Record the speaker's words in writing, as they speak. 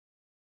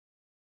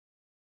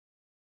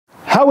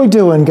How we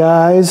doing,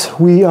 guys?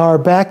 We are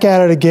back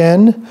at it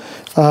again.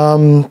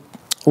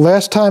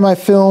 Last time I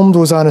filmed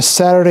was on a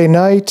Saturday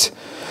night.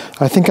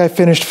 I think I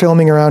finished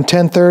filming around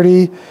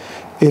 10:30.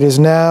 It is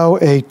now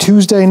a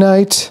Tuesday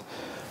night.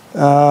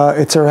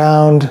 It's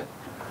around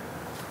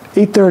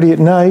 8:30 at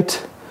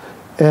night,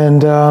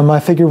 and I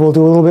figure we'll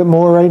do a little bit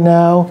more right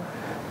now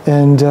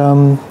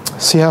and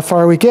see how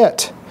far we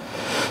get.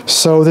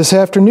 So this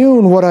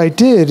afternoon, what I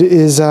did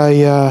is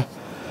I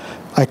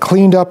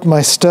cleaned up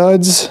my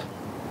studs,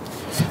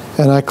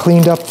 and I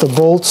cleaned up the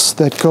bolts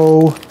that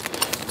go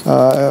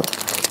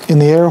in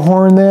the air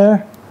horn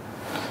there.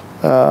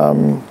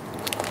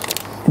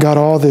 Got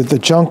all the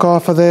junk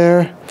off of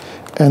there,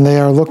 and they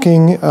are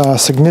looking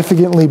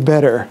significantly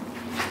better.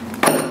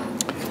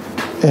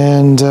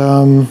 And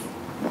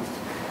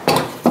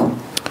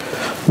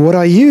what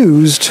I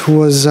used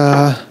was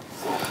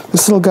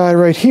this little guy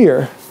right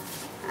here.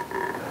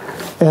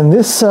 And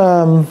this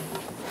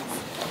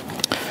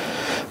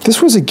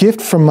was a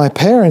gift from my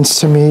parents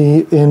to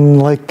me in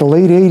like the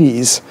late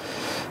 80s.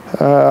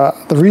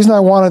 The reason I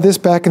wanted this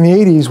back in the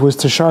 80s was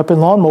to sharpen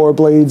lawnmower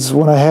blades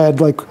when I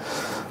had like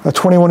a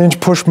 21-inch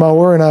push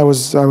mower and I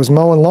was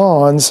mowing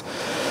lawns.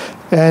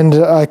 And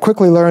I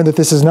quickly learned that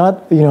this is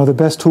not, the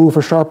best tool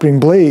for sharpening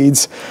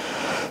blades.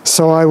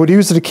 So I would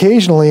use it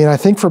occasionally, and I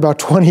think for about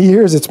 20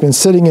 years it's been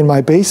sitting in my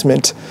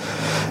basement.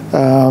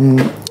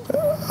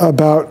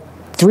 About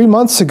 3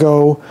 months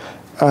ago,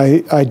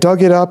 I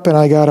dug it up and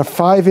I got a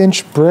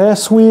 5-inch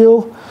brass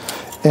wheel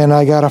and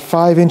I got a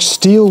 5-inch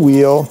steel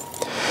wheel.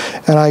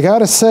 And I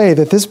gotta say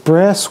that this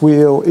brass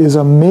wheel is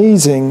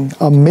amazing,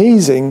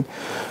 amazing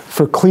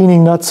for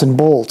cleaning nuts and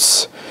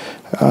bolts.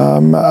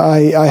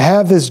 I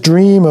have this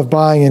dream of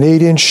buying an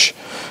 8-inch,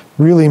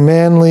 really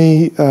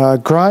manly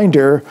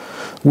grinder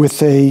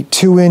with a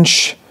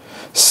 2-inch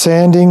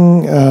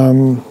sanding,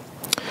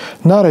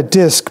 not a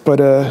disc, but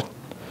a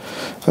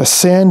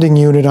sanding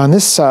unit on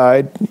this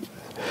side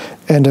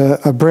and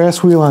a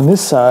brass wheel on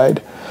this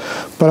side.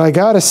 But I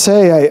gotta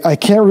say, I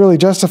can't really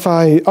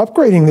justify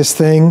upgrading this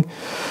thing,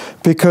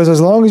 because as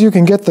long as you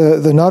can get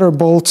the nut or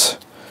bolt,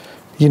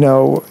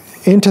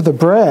 into the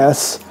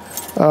brass,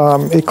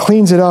 it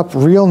cleans it up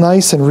real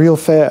nice and real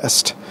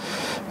fast.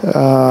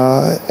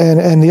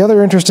 And the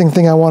other interesting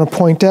thing I want to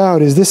point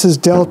out is this is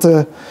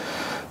Delta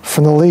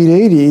from the late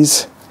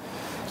 80s,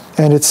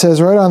 and it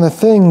says right on the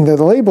thing,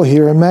 the label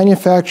here,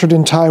 manufactured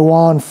in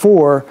Taiwan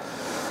for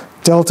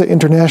Delta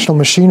International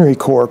Machinery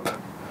Corp.,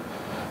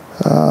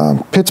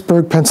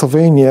 Pittsburgh,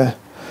 Pennsylvania.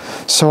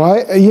 So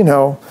I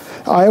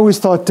always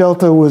thought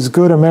Delta was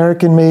good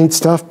American-made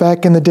stuff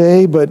back in the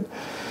day, but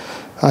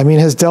I mean,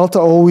 has Delta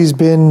always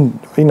been,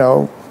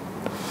 the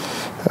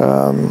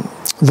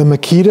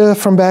Makita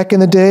from back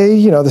in the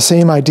day? The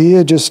same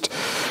idea, just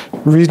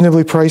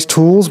reasonably priced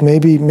tools.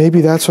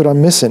 Maybe that's what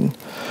I'm missing.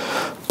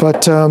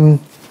 But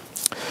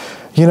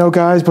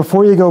guys,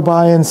 before you go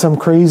buying some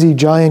crazy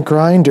giant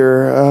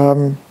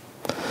grinder,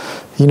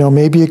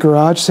 maybe a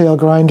garage sale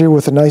grinder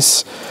with a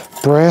nice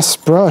brass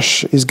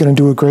brush is going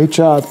to do a great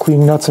job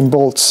cleaning nuts and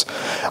bolts.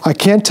 I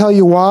can't tell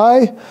you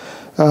why.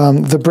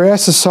 The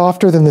brass is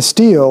softer than the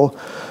steel,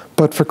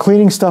 but for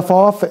cleaning stuff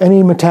off,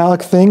 any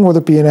metallic thing, whether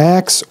it be an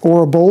axe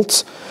or a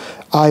bolt,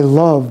 I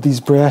love these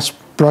brass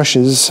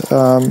brushes.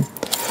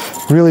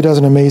 Really does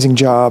an amazing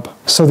job.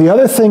 So the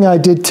other thing I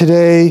did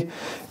today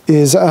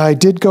is I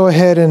did go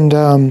ahead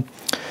and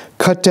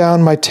cut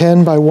down my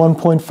 10 by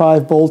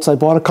 1.5 bolts. I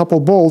bought a couple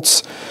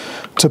bolts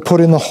to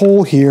put in the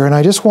hole here, and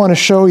I just want to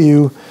show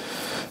you.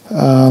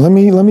 Let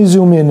me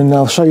zoom in and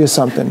I'll show you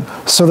something.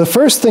 So the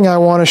first thing I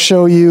want to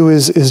show you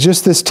is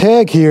just this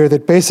tag here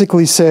that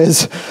basically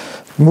says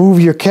move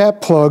your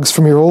cap plugs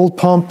from your old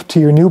pump to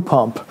your new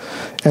pump.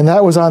 And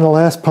that was on the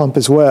last pump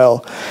as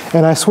well.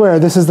 And I swear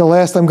this is the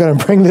last I'm going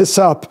to bring this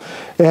up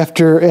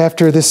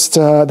after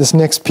this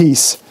next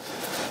piece.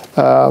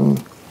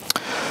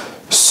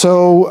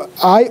 So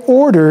I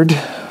ordered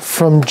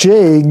from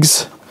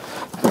Jags,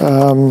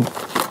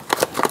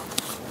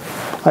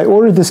 I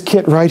ordered this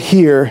kit right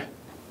here,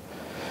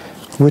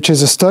 which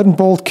is a stud and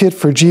bolt kit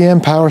for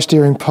GM power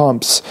steering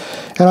pumps.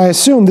 And I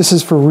assume this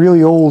is for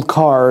really old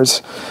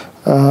cars.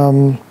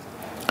 But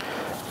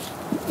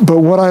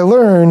what I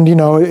learned,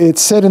 it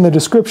said in the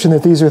description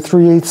that these are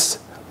 3/8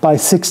 by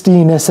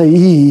 16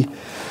 SAE.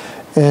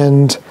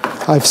 And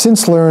I've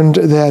since learned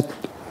that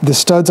the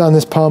studs on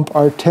this pump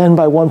are 10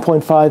 by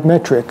 1.5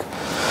 metric.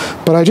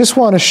 But I just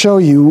want to show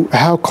you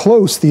how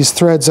close these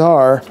threads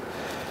are.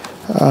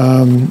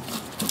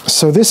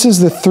 So this is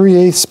the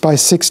 3/8 by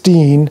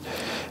 16.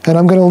 And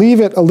I'm going to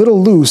leave it a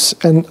little loose,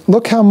 and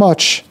look how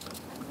loose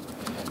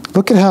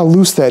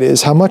that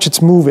is, how much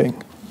it's moving.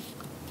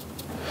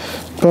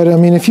 But I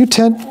mean, if you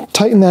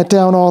tighten that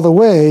down all the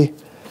way,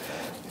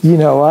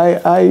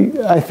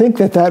 I think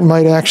that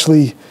might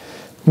actually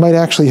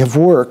have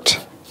worked.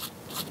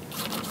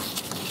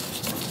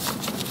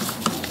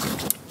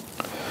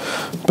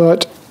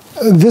 But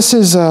this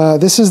is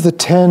the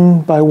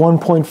 10 by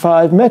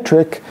 1.5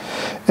 metric,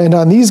 and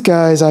on these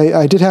guys,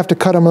 I did have to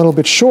cut them a little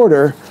bit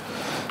shorter.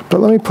 But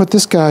let me put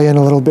this guy in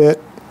a little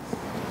bit.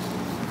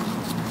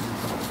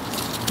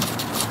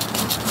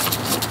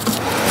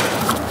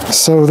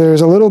 So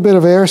there's a little bit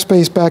of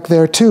airspace back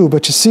there too,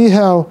 but you see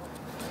how,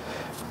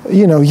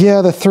 you know,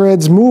 yeah, the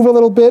threads move a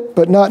little bit,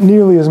 but not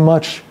nearly as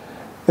much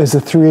as the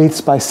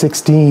 3/8 by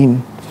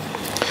 16.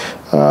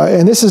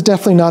 And this is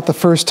definitely not the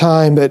first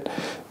time that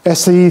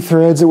SAE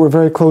threads that were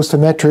very close to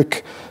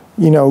metric,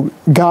 you know,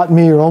 got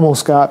me or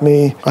almost got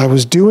me. I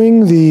was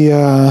doing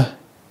the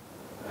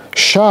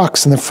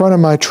shocks in the front of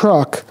my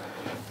truck,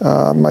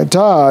 my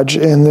Dodge,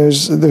 and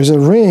there's a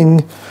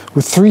ring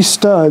with 3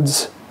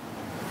 studs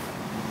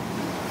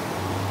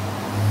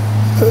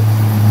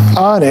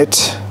on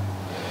it,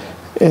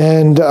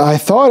 and I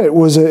thought it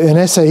was an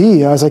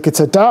SAE. I was like, it's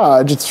a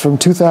Dodge, it's from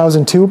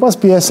 2002, it must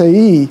be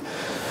SAE.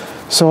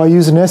 So I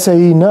used an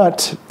SAE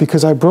nut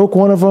because I broke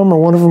one of them, or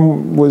one of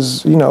them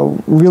was, you know,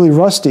 really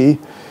rusty.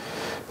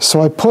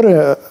 So I put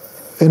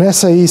an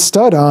SAE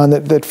stud on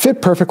that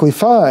fit perfectly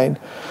fine.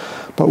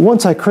 But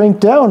once I cranked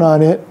down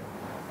on it,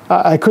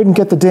 I couldn't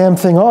get the damn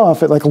thing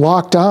off. It like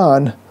locked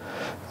on.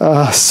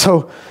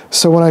 So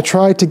when I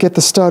tried to get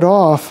the stud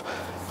off,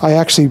 I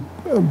actually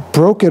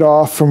broke it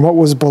off from what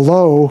was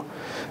below,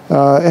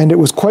 and it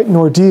was quite an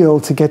ordeal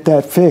to get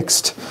that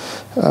fixed.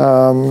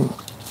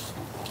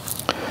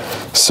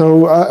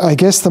 So I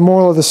guess the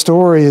moral of the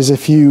story is,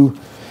 if you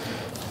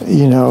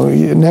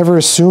never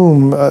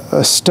assume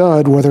a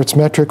stud, whether it's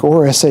metric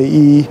or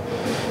SAE,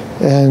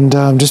 and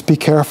just be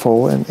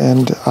careful.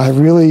 And I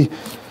really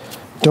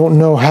don't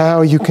know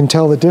how you can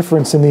tell the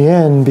difference in the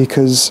end,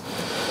 because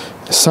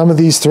some of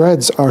these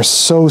threads are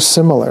so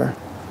similar.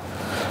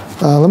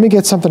 Let me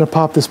get something to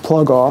pop this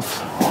plug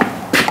off.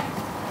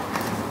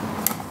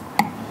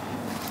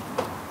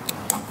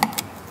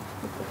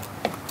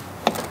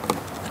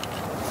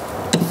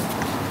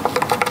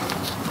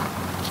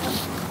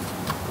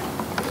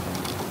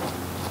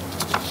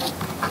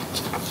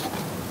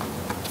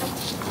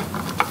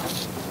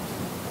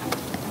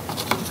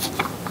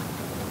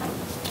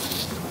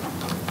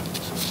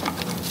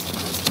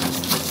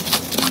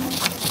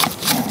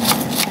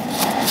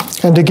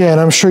 And again,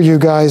 I'm sure you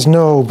guys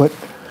know, but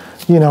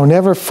you know,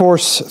 never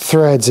force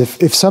threads.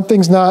 If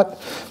something's not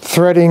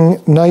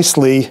threading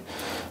nicely,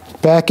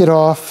 back it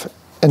off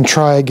and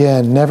try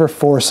again. Never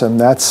force them.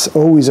 That's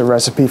always a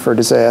recipe for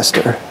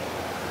disaster.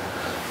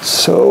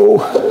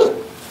 So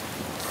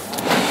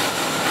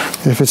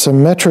if it's a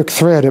metric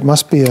thread, it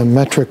must be a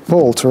metric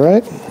bolt,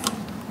 right?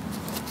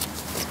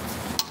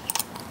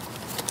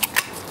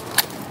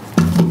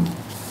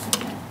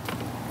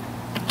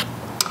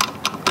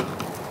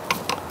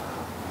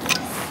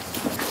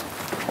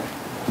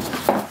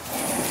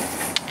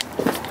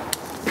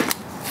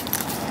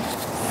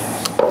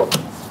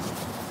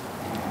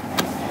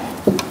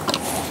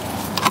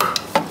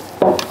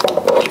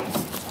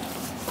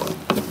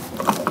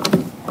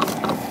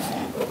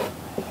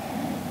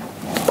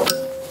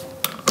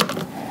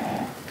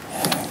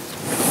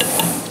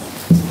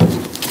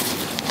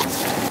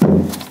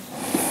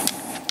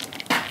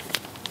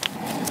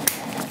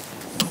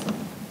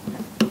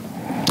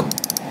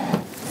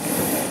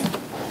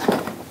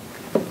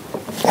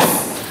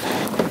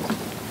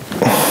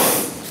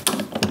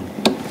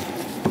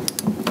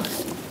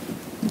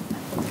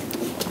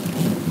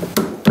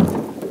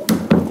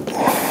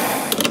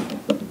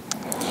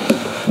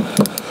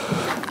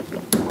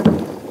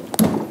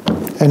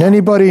 And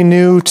anybody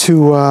new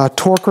to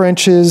torque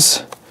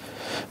wrenches,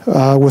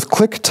 with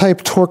click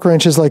type torque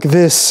wrenches like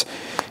this,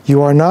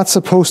 you are not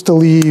supposed to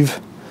leave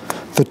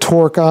the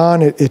torque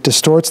on. It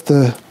distorts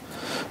the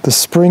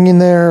spring in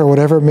there, or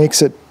whatever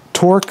makes it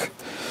torque.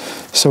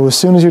 So as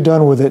soon as you're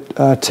done with it,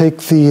 take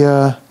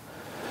the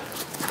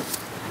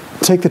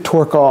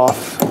torque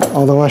off.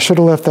 Although I should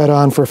have left that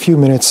on for a few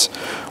minutes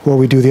while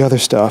we do the other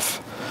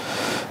stuff.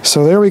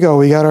 So there we go.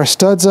 We got our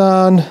studs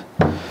on,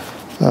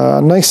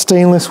 nice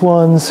stainless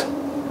ones.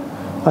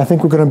 I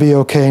think we're going to be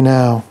okay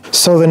now.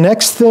 So the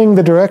next thing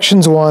the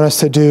directions want us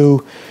to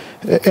do,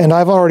 and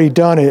I've already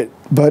done it,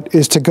 but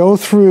is to go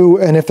through,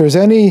 and if there's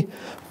any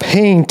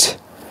paint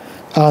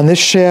on this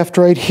shaft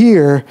right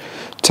here,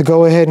 to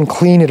go ahead and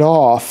clean it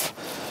off.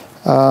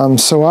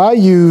 So I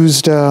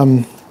used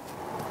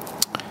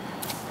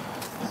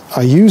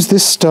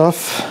this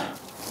stuff,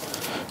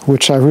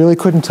 which I really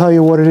couldn't tell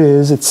you what it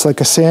is. It's like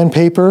a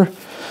sandpaper.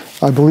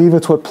 I believe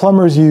it's what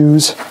plumbers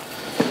use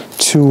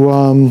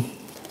to,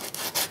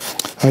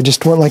 I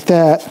just went like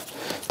that.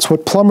 It's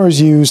what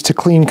plumbers use to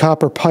clean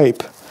copper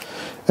pipe.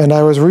 And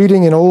I was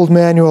reading an old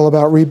manual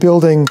about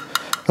rebuilding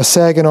a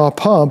Saginaw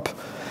pump,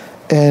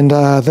 and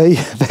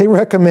they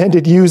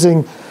recommended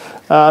using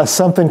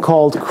something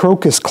called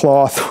crocus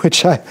cloth,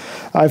 which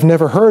I've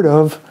never heard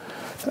of.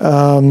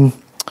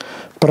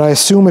 But I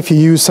assume if you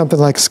use something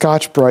like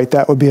Scotch-Brite,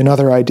 that would be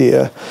another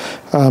idea.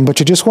 But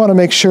you just want to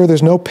make sure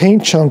there's no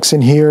paint chunks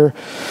in here,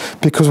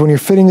 because when you're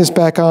fitting this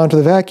back onto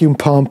the vacuum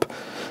pump,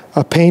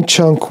 a paint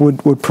chunk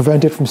would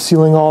prevent it from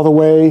sealing all the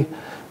way,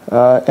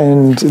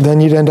 and then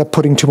you'd end up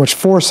putting too much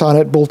force on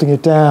it, bolting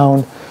it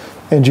down,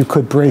 and you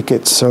could break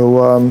it.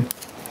 So,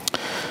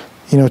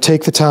 you know,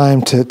 take the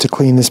time to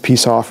clean this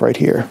piece off right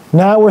here.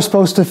 Now we're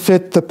supposed to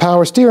fit the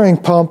power steering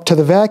pump to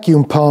the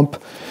vacuum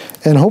pump,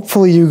 And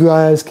hopefully you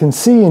guys can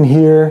see in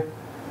here,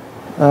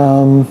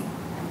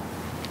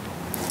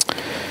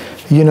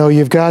 you know,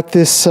 you've got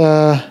this,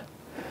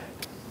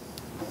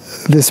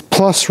 this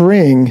plus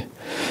ring.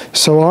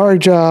 So our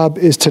job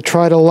is to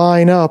try to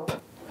line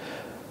up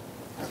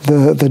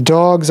the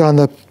dogs on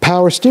the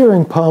power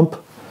steering pump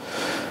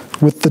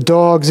with the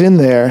dogs in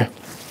there.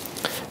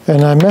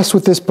 And I messed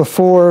with this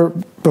before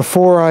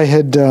I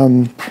had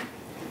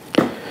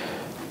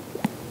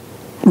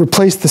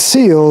replaced the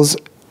seals,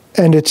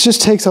 and it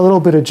just takes a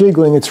little bit of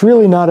jiggling. It's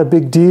really not a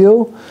big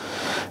deal.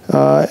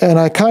 And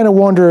I kind of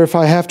wonder if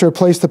I have to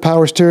replace the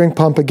power steering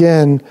pump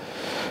again,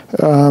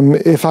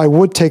 if I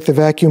would take the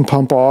vacuum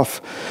pump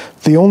off.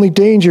 The only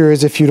danger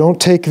is if you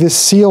don't take this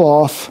seal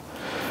off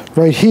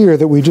right here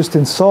that we just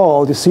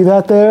installed. You see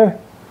that there?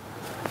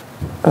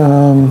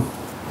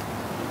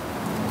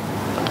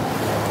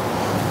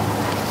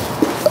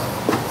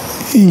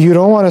 You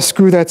don't want to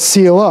screw that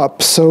seal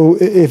up. So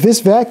if this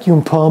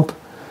vacuum pump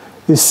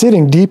is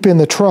sitting deep in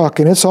the truck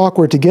and it's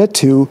awkward to get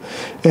to,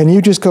 and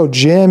you just go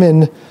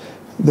jamming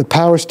the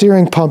power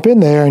steering pump in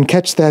there and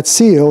catch that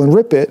seal and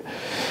rip it,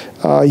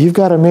 you've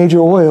got a major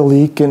oil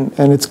leak, and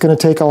it's going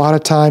to take a lot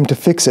of time to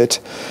fix it.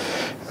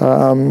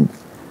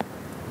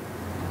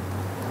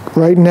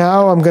 Right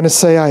now, I'm going to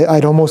say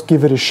I'd almost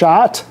give it a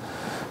shot.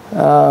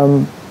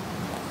 Only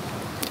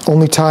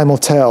time will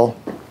tell.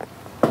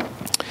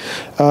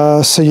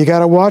 So you got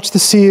to watch the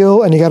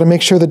seal, and you got to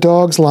make sure the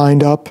dog's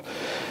lined up,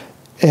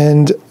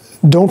 and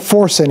don't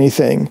force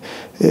anything.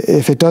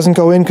 If it doesn't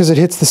go in because it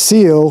hits the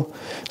seal,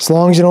 as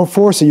long as you don't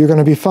force it, you're going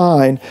to be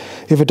fine.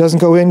 If it doesn't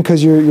go in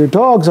because your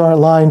dogs aren't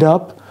lined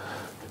up,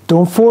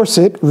 don't force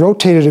it,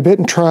 rotate it a bit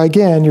and try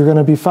again, you're going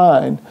to be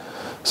fine.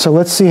 So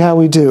let's see how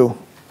we do.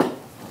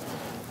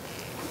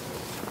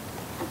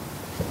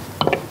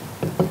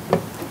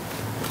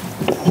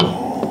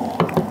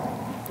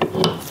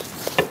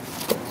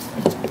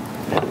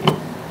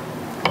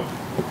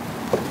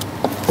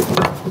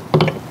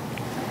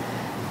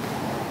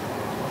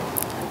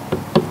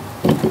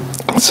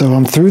 So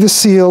I'm through the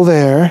seal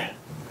there,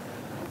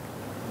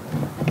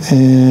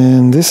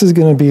 and this is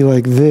going to be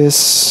like this,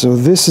 so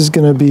this is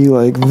going to be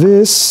like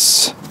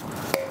this.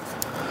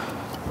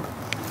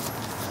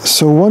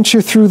 So once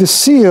you're through the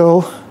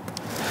seal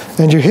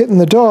and you're hitting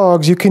the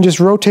dogs, you can just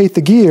rotate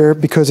the gear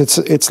because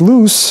it's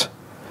loose,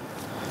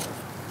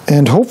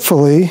 and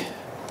hopefully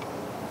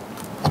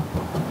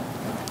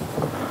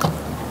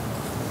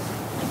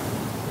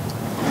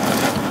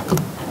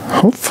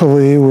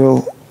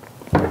we'll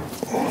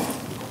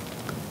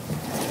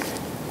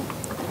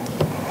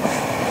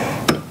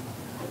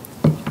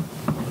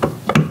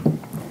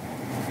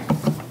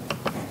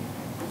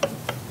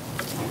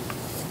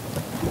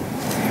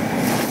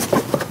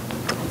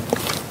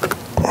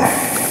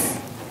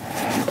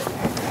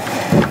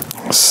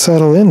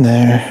settle in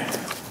there.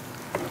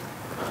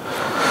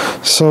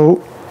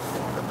 So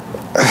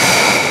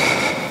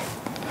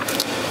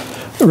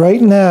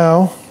right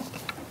now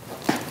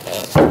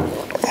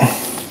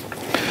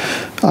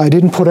I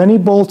didn't put any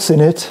bolts in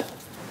it,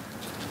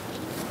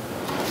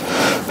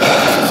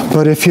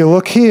 but if you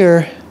look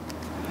here,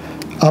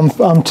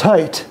 I'm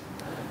tight.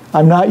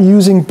 I'm not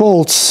using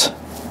bolts.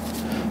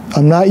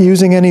 I'm not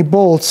using any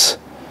bolts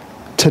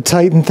to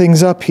tighten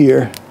things up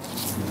here.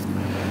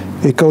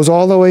 It goes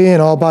all the way in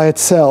all by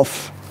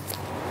itself.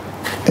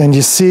 And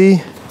you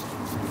see,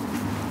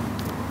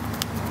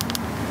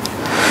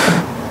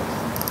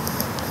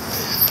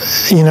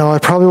 you know, I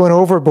probably went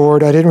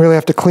overboard. I didn't really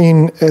have to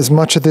clean as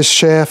much of this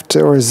shaft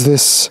or as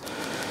this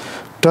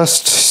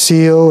dust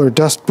seal or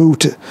dust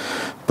boot.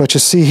 But you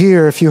see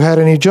here, if you had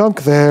any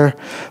junk there,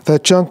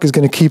 that junk is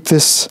going to keep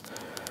this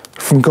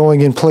from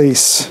going in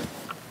place.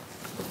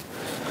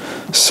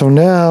 So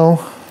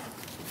now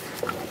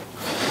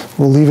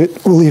we'll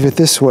leave it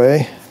this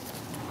way.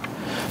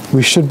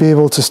 We should be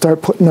able to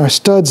start putting our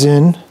studs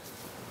in.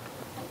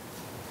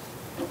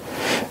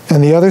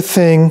 And the other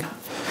thing,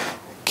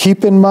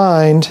 keep in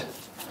mind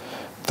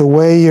the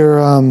way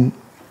your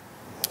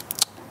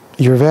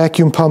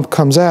vacuum pump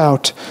comes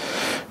out.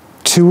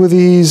 2 of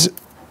these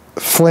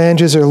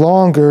flanges are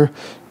longer,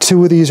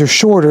 2 of these are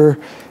shorter,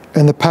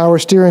 and the power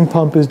steering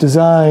pump is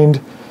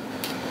designed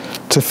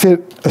to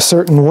fit a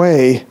certain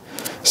way.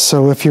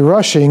 So if you're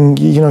rushing,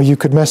 you know, you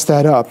could mess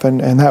that up,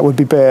 and that would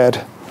be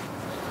bad.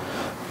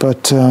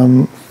 But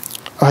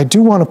I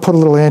do want to put a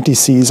little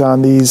anti-seize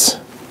on these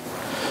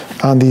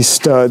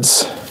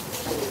studs.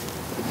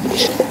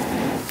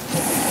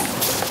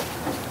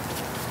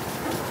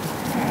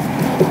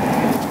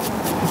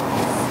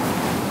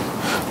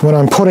 When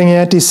I'm putting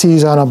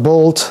anti-seize on a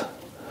bolt,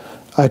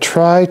 I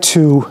try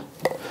to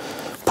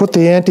put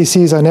the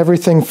anti-seize on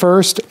everything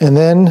first and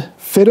then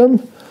fit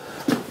them,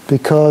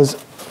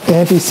 because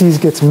anti-seize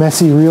gets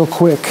messy real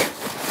quick.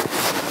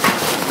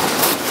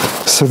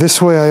 So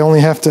this way I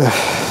only have to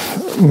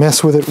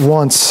mess with it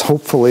once,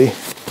 hopefully.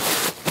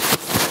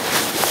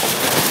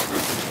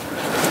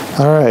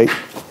 All right.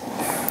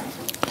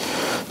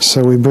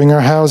 So we bring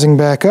our housing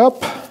back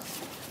up.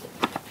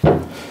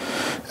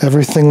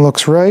 Everything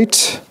looks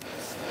right.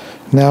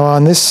 Now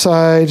on this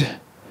side,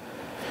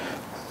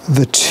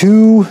 the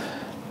two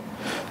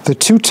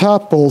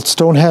top bolts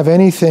don't have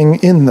anything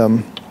in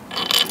them,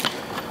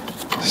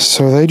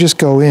 so they just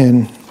go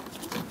in.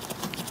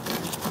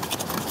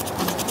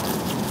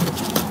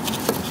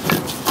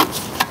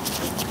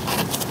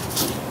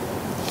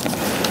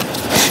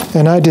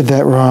 And I did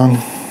that wrong.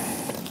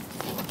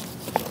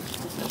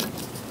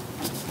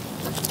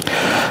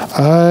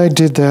 I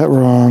did that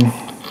wrong.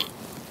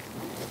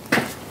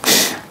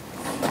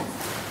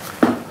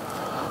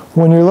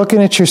 When you're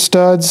looking at your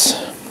studs,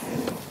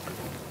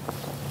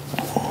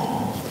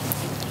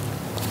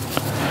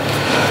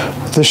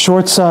 the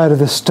short side of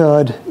the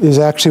stud is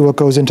actually what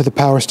goes into the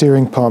power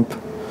steering pump.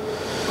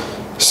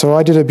 So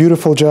I did a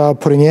beautiful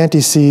job putting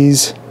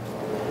anti-seize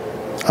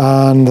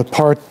on the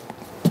part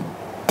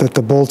that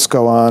the bolts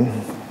go on.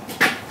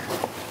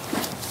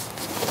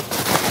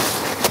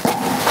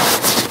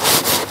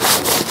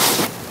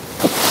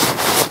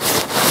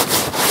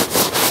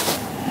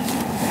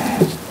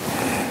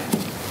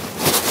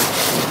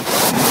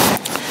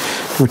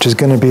 Which is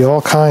going to be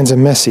all kinds of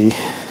messy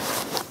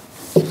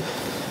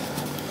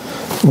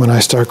when I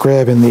start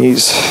grabbing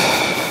these.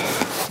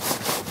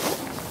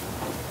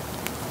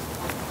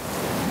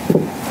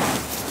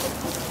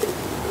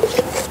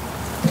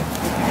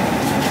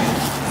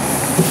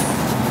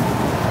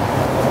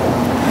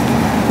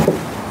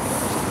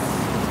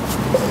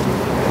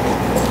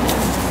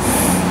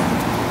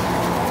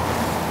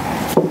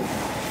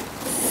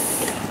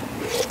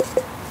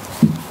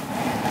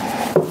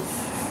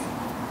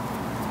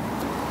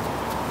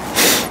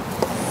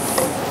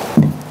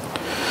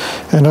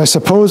 And I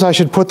suppose I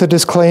should put the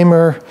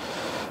disclaimer,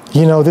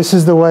 you know, this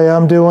is the way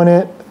I'm doing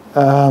it.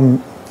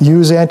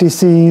 Use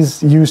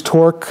anti-seize, use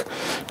torque,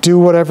 do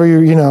whatever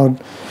you know.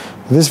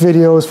 This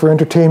video is for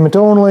entertainment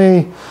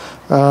only.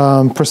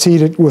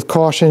 Proceed with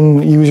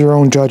caution, use your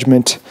own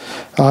judgment.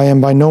 I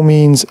am by no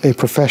means a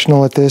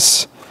professional at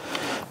this.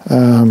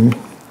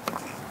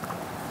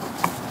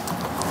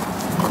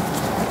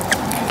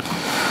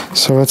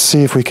 So let's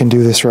see if we can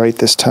do this right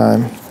this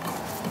time.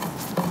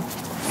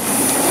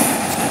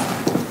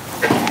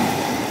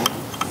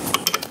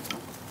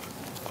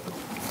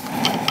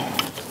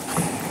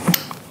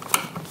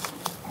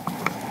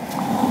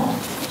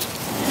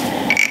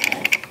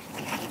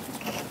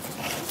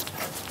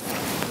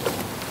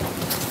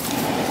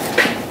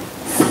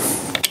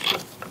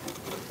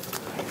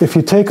 If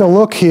you take a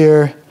look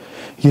here,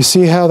 you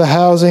see how the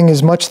housing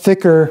is much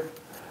thicker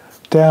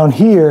down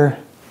here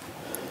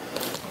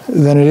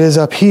than it is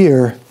up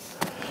here.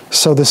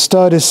 So the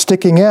stud is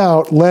sticking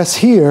out less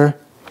here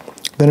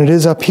than it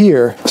is up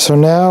here. So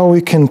now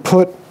we can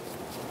put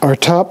our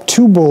top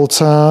two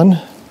bolts on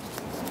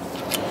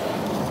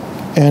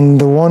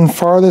and the one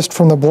farthest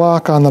from the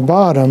block on the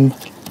bottom,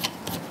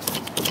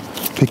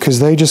 because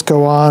they just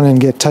go on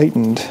and get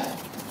tightened.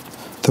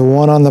 The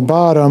one on the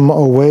bottom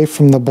away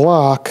from the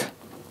block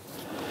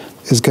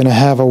is going to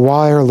have a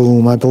wire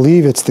loom. I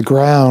believe it's the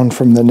ground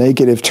from the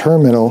negative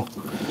terminal,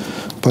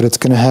 but it's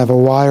going to have a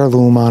wire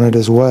loom on it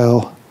as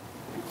well.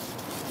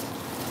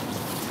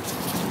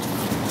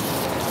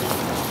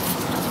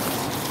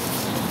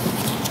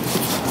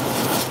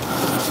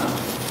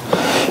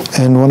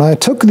 And when I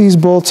took these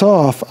bolts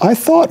off, I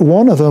thought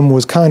one of them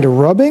was kind of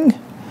rubbing,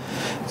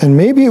 and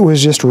maybe it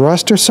was just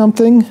rust or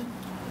something,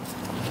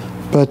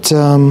 but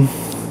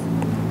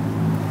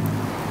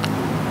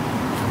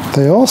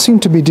they all seem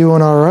to be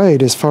doing all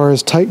right as far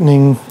as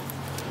tightening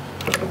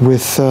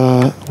with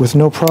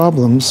no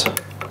problems.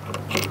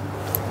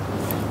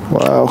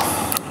 Wow.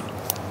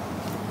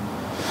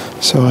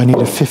 So I need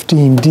a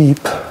 15 deep.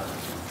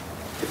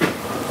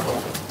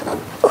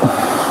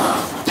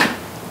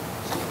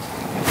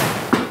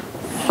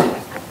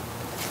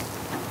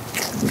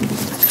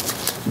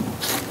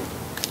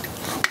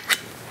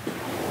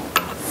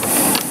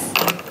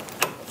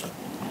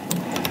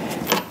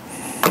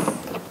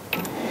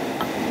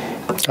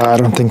 I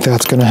don't think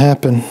that's going to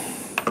happen.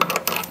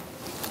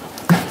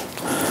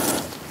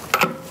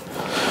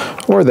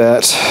 Or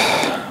that.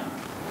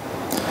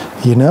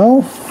 You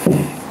know?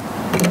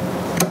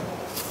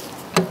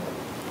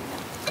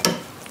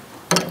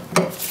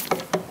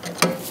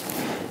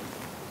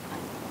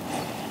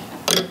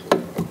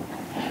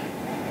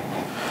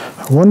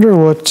 I wonder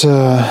what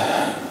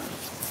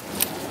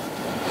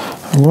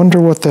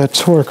that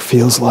torque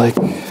feels like.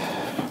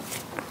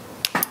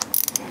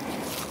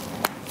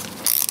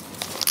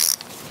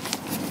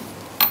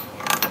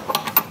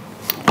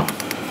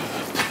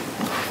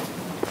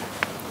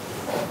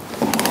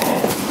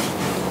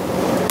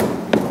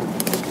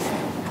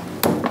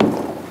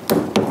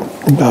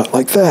 About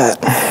like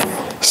that.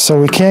 So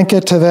we can't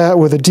get to that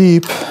with a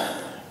deep.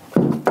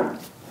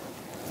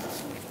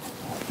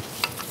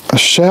 A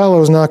shallow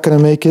is not going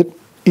to make it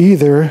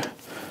either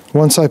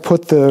once I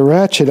put the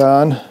ratchet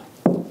on.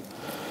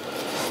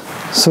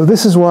 So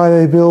this is why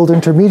they build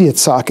intermediate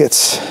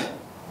sockets.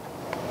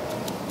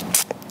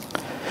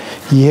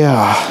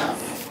 Yeah.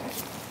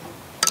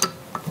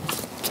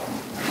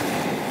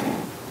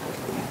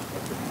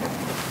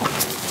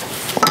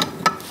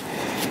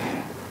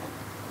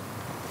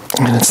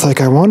 And it's like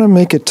I want to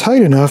make it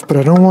tight enough, but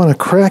I don't want to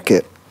crack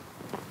it.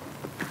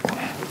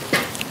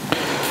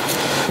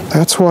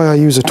 That's why I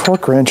use a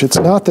torque wrench. It's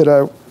not that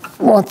I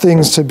want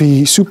things to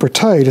be super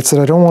tight, it's that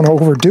I don't want to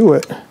overdo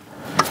it.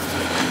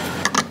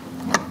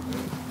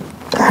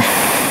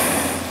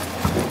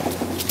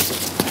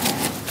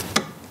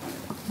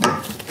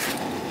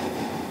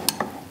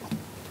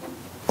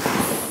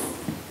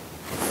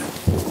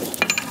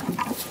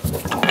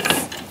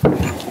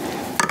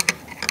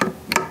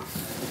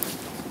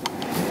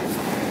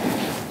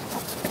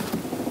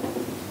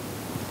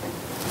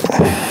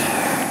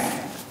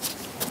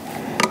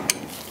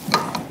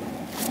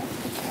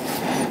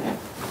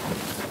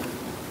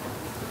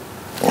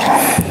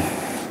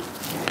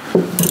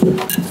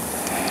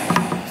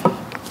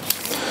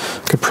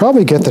 Could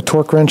probably get the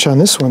torque wrench on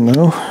this one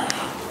though,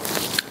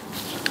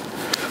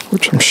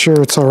 which I'm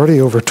sure it's already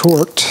over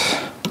torqued.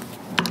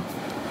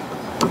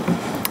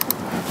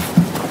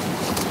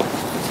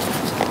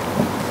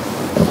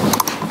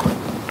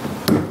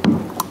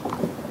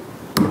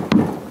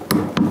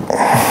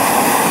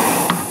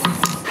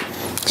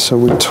 So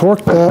we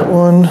torqued that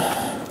one.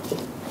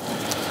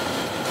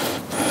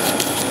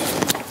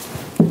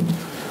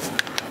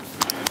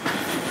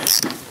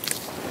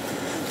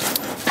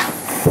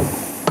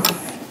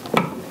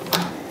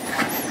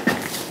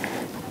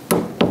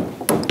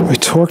 We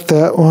torqued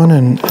that one,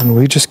 and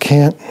we just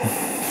can't.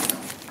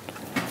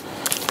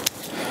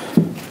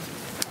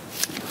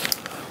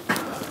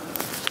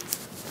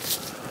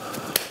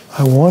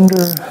 I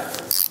wonder.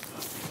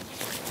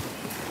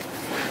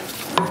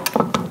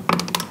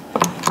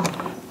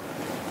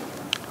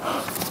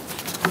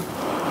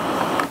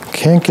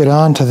 Can't get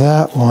onto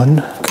that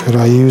one. Could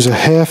I use a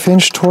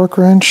 1/2-inch torque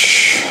wrench?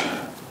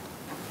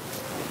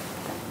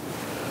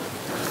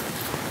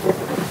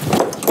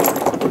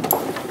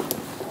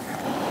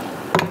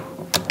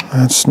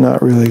 That's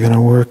not really going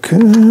to work.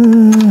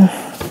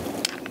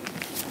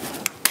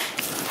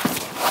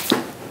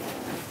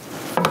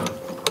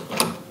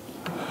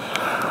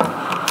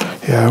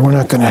 Yeah, we're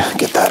not going to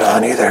get that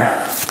on either.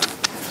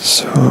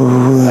 So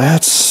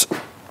that's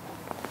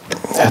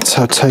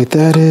how tight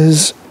that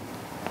is.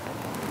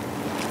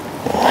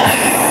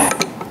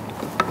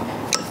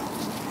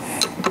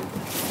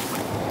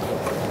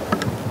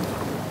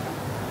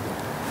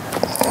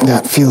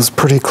 That feels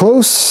pretty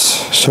close.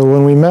 So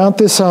when we mount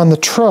this on the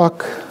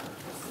truck,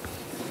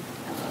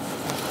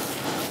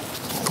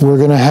 we're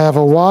going to have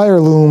a wire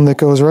loom that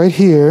goes right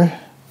here.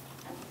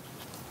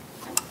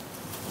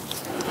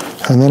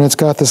 And then it's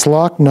got this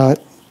lock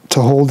nut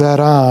to hold that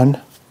on,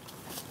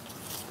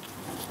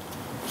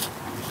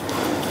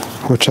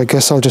 which I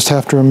guess I'll just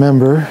have to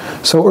remember.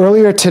 So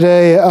earlier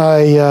today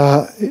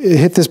I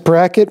hit this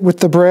bracket with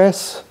the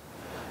brass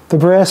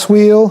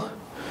wheel,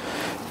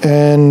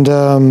 and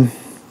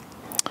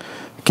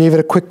gave it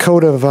a quick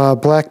coat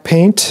of black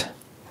paint.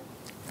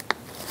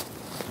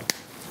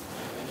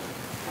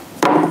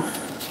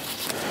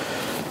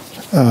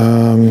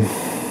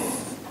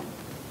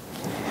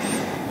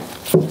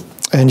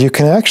 And you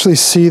can actually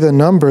see the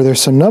number.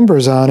 There's some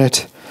numbers on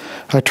it.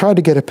 I tried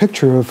to get a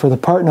picture of for the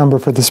part number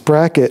for this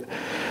bracket.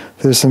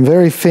 There's some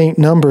very faint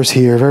numbers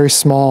here, very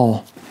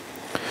small.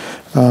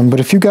 But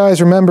if you guys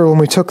remember when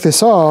we took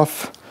this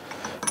off,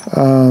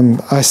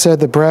 I said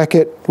the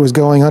bracket was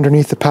going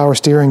underneath the power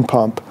steering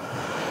pump.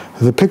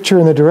 The picture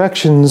in the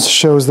directions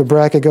shows the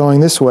bracket going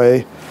this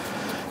way.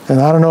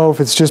 And I don't know if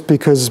it's just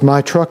because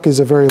my truck is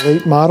a very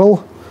late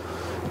model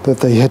that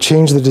they had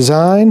changed the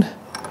design.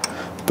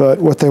 But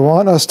what they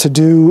want us to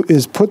do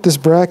is put this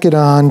bracket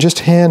on just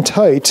hand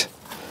tight.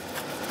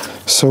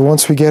 So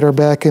once we get her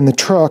back in the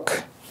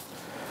truck,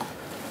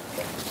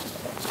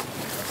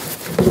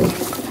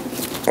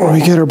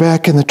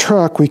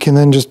 we can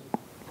then just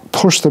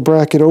push the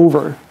bracket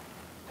over.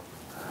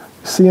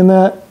 Seeing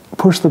that?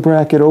 Push the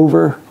bracket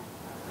over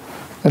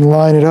and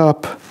line it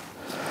up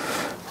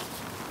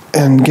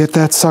and get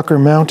that sucker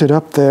mounted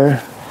up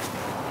there.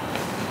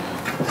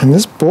 And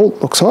this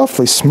bolt looks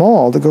awfully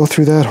small to go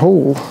through that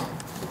hole.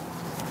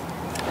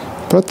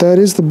 But that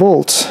is the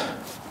bolt.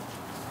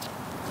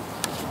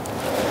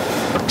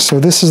 So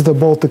this is the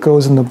bolt that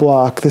goes in the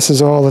block. This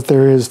is all that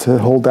there is to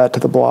hold that to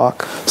the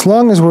block. As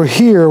long as we're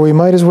here, we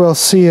might as well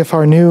see if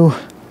our new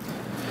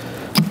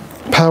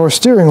power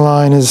steering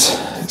line is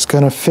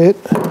going to fit.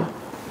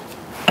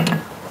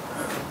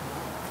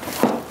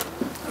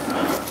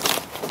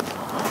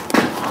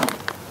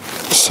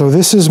 So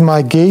this is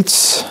my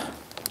Gates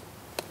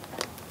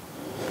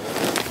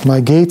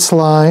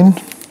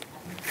line,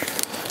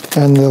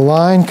 and the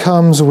line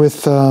comes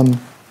with a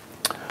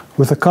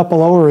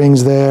couple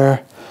O-rings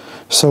there.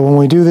 So when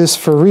we do this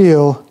for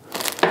real,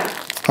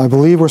 I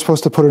believe we're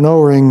supposed to put an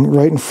O-ring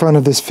right in front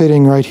of this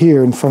fitting right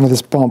here, in front of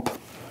this bump.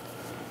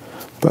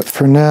 But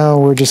for now,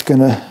 we're just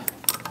gonna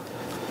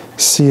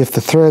see if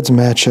the threads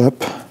match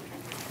up.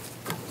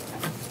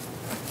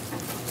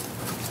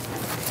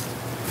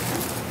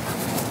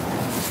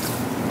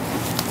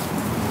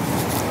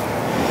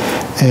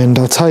 And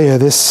I'll tell you,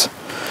 this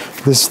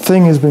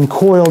thing has been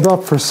coiled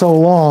up for so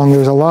long.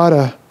 There's a lot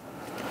of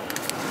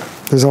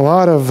there's a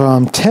lot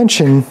of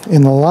tension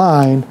in the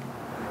line.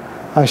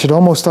 I should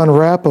almost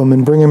unwrap them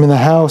and bring them in the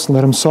house and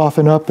let them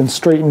soften up and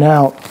straighten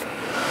out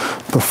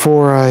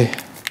before I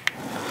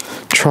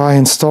try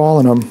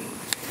installing them.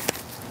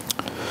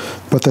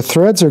 But the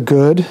threads are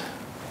good,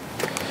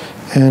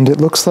 and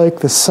it looks like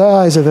the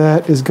size of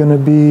that is going to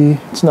be,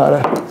 it's not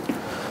a,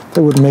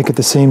 that wouldn't make it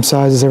the same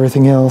size as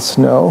everything else,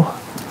 no.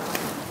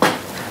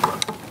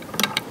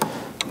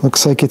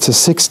 Looks like it's a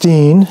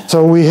 16.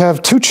 So we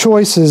have two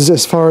choices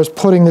as far as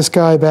putting this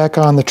guy back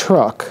on the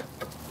truck.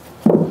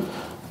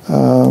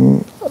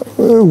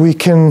 We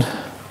can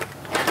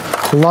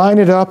line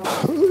it up,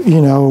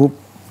 you know,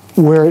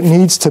 where it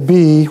needs to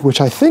be, which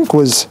I think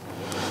was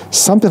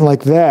something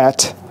like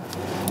that,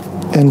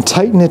 and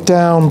tighten it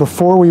down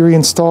before we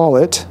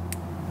reinstall it,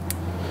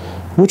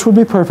 which would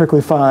be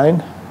perfectly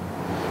fine.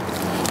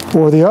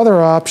 Or the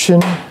other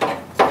option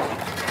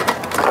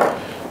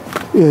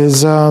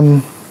is,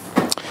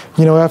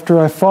 you know, after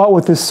I fought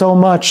with this so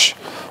much,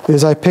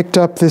 is I picked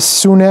up this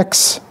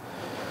Sunex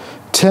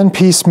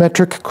 10-piece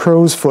metric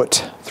crow's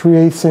foot,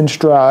 3/8 inch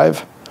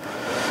drive,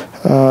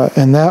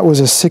 and that was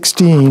a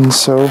 16,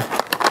 so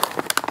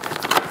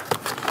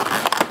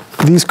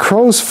these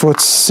crow's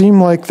foots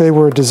seem like they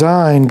were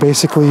designed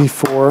basically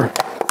for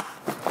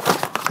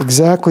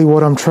exactly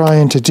what I'm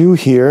trying to do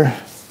here.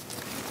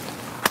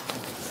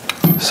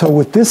 So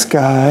with this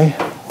guy,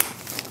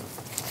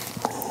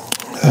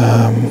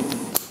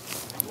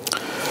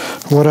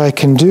 what I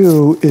can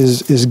do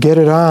is get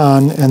it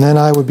on, and then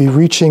I would be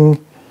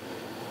reaching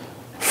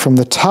from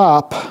the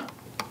top.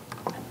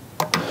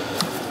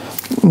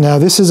 Now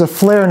this is a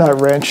flare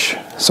nut wrench,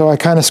 so I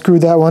kind of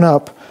screwed that one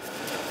up.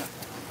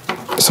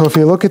 So if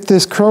you look at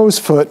this crow's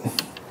foot,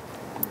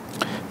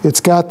 it's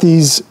got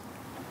these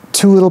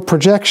two little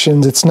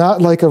projections. It's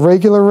not like a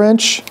regular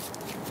wrench.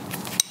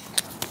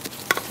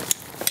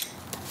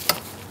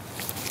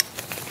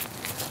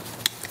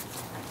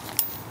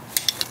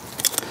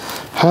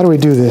 How do we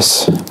do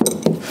this?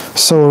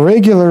 So a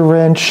regular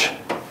wrench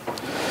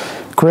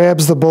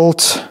grabs the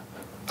bolt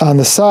on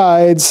the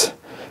sides,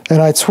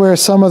 and I'd swear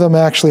some of them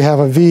actually have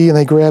a V and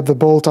they grab the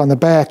bolt on the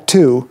back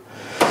too.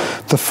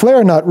 The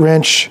flare nut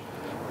wrench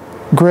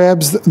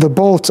grabs the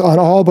bolt on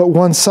all but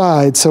one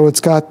side, so it's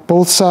got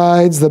both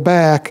sides, the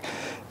back,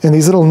 and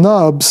these little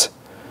nubs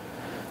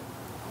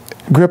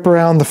grip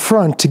around the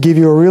front to give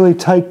you a really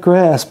tight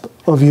grasp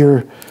of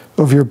your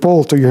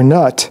bolt or your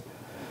nut.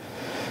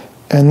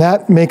 And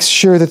that makes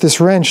sure that this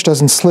wrench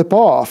doesn't slip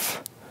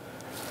off.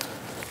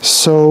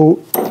 So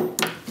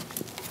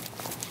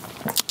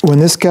when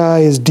this guy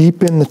is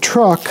deep in the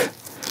truck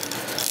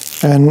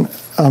and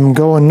I'm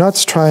going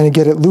nuts trying to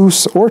get it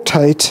loose or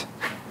tight,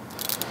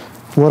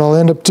 what I'll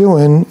end up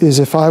doing is,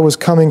 if I was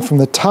coming from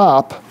the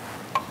top,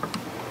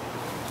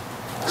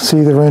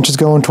 see the wrench is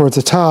going towards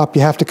the top,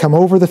 you have to come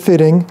over the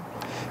fitting,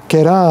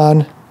 get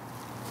on,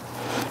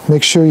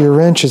 make sure your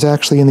wrench is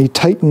actually in the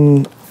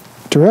tighten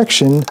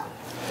direction,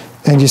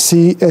 and you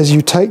see as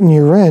you tighten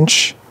your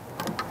wrench,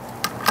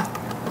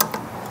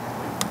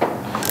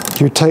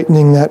 you're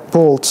tightening that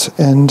bolt,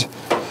 and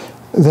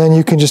then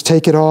you can just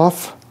take it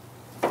off,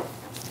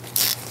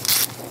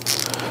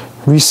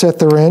 reset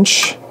the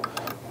wrench,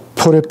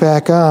 put it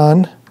back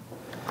on,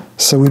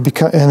 so we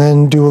become, and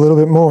then do a little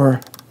bit more.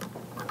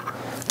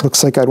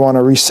 Looks like I'd want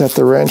to reset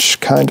the wrench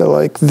kind of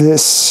like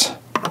this.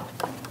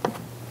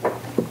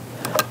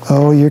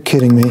 Oh, you're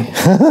kidding me.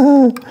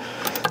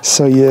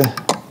 So you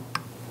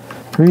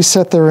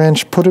reset the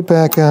wrench, put it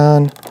back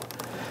on,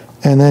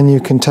 and then you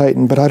can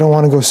tighten. But I don't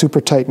want to go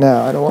super tight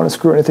now. I don't want to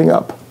screw anything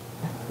up.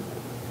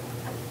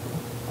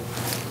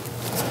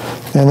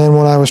 And then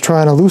when I was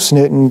trying to loosen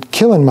it and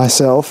killing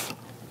myself,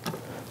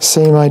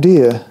 same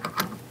idea.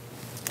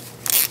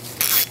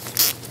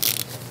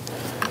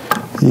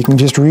 You can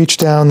just reach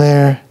down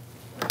there,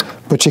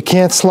 but you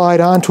can't slide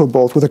onto a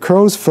bolt. With a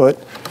crow's foot,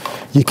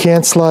 you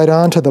can't slide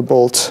onto the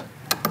bolt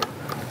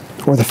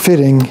or the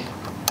fitting.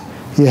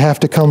 You have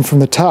to come from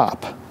the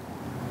top.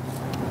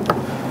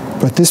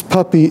 But this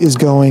puppy is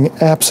going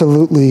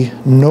absolutely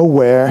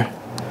nowhere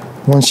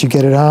once you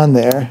get it on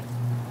there.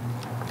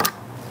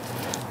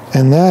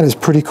 And that is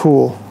pretty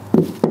cool.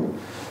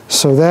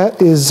 So that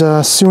is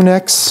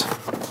Sunex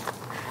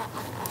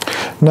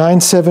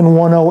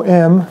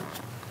 9710M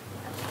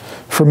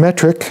for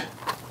metric.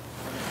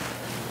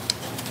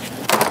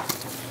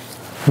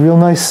 Real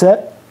nice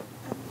set.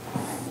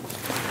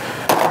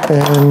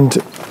 And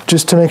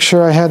just to make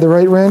sure I had the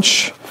right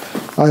wrench,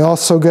 I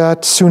also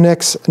got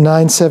Sunex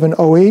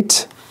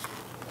 9708.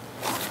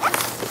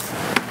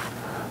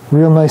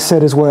 Real nice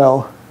set as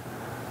well.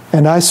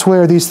 And I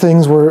swear these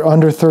things were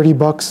under 30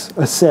 bucks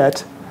a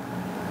set.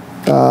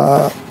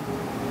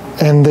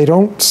 And they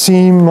don't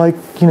seem like,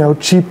 you know,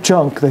 cheap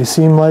junk. They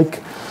seem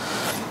like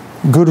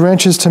good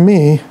wrenches to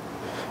me.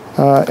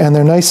 And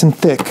they're nice and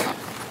thick.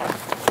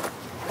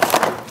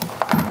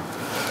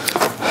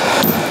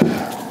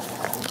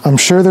 I'm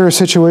sure there are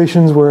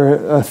situations where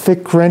a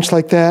thick wrench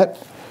like that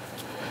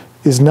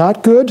is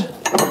not good.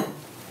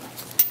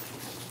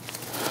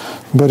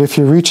 But if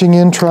you're reaching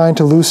in trying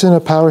to loosen a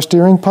power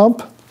steering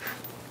pump,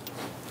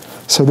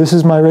 So this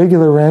is my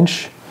regular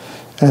wrench,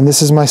 and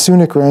this is my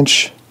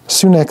Sunex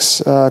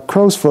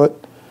crow's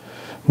foot,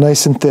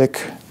 nice and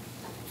thick.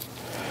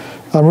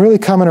 I'm really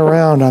coming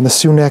around on the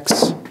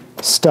Sunex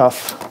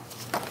stuff.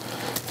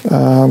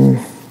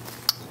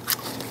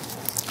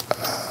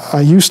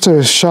 I used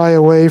to shy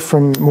away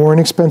from more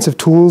inexpensive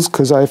tools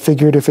because I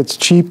figured if it's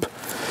cheap,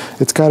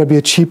 it's got to be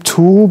a cheap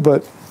tool,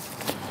 but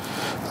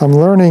I'm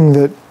learning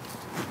that,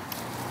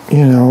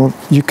 you know,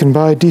 you can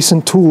buy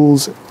decent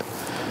tools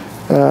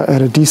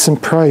at a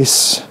decent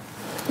price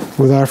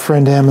with our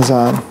friend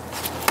Amazon.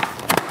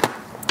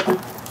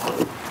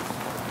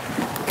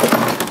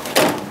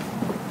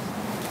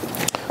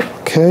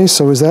 Okay,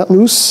 so is that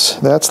loose?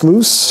 That's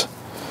loose.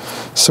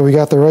 So we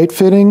got the right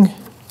fitting,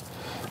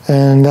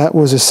 and that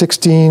was a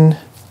 16,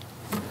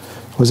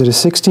 was it a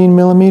 16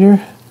 millimeter?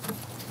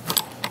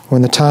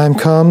 When the time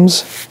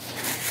comes,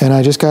 and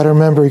I just got to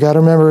remember, you got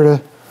to remember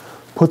to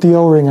put the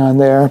O-ring on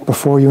there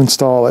before you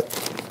install it.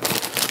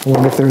 I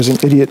wonder if there's an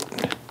idiot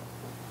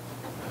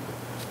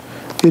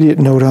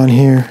note on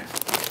here.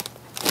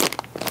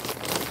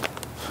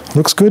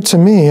 Looks good to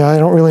me. I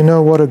don't really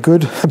know what a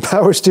good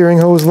power steering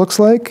hose looks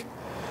like,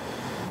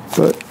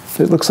 but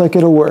it looks like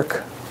it'll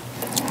work.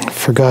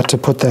 Forgot to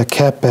put that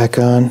cap back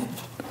on.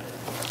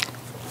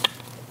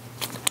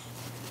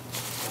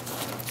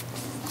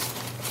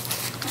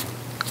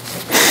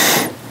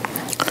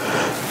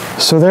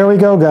 So there we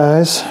go,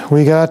 guys.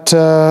 We got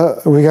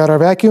our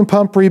vacuum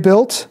pump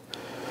rebuilt.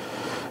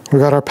 We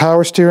got our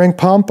power steering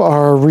pump,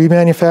 our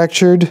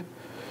remanufactured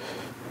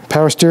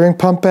power steering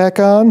pump back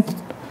on.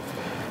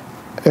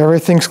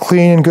 Everything's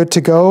clean and good to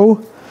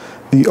go.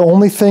 The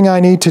only thing I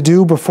need to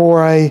do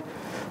before I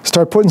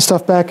start putting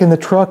stuff back in the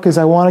truck is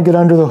I want to get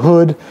under the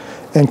hood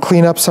and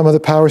clean up some of the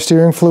power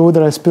steering fluid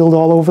that I spilled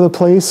all over the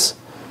place.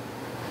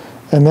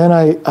 And then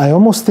I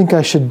almost think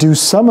I should do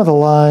some of the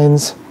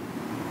lines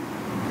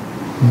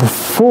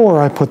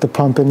before I put the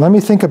pump in. Let me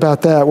think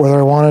about that, whether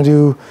I want to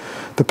do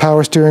the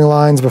power steering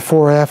lines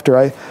before or after.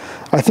 I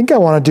think I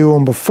want to do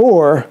them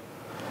before,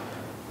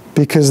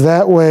 because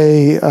that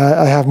way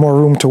I have more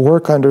room to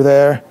work under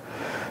there.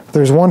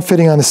 There's one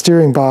fitting on the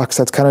steering box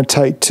that's kind of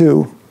tight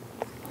too.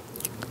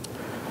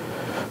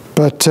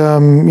 But,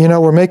 you know,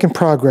 we're making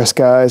progress,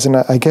 guys, and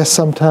I guess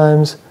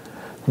sometimes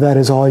that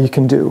is all you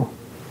can do.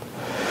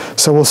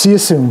 So we'll see you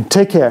soon.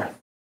 Take care.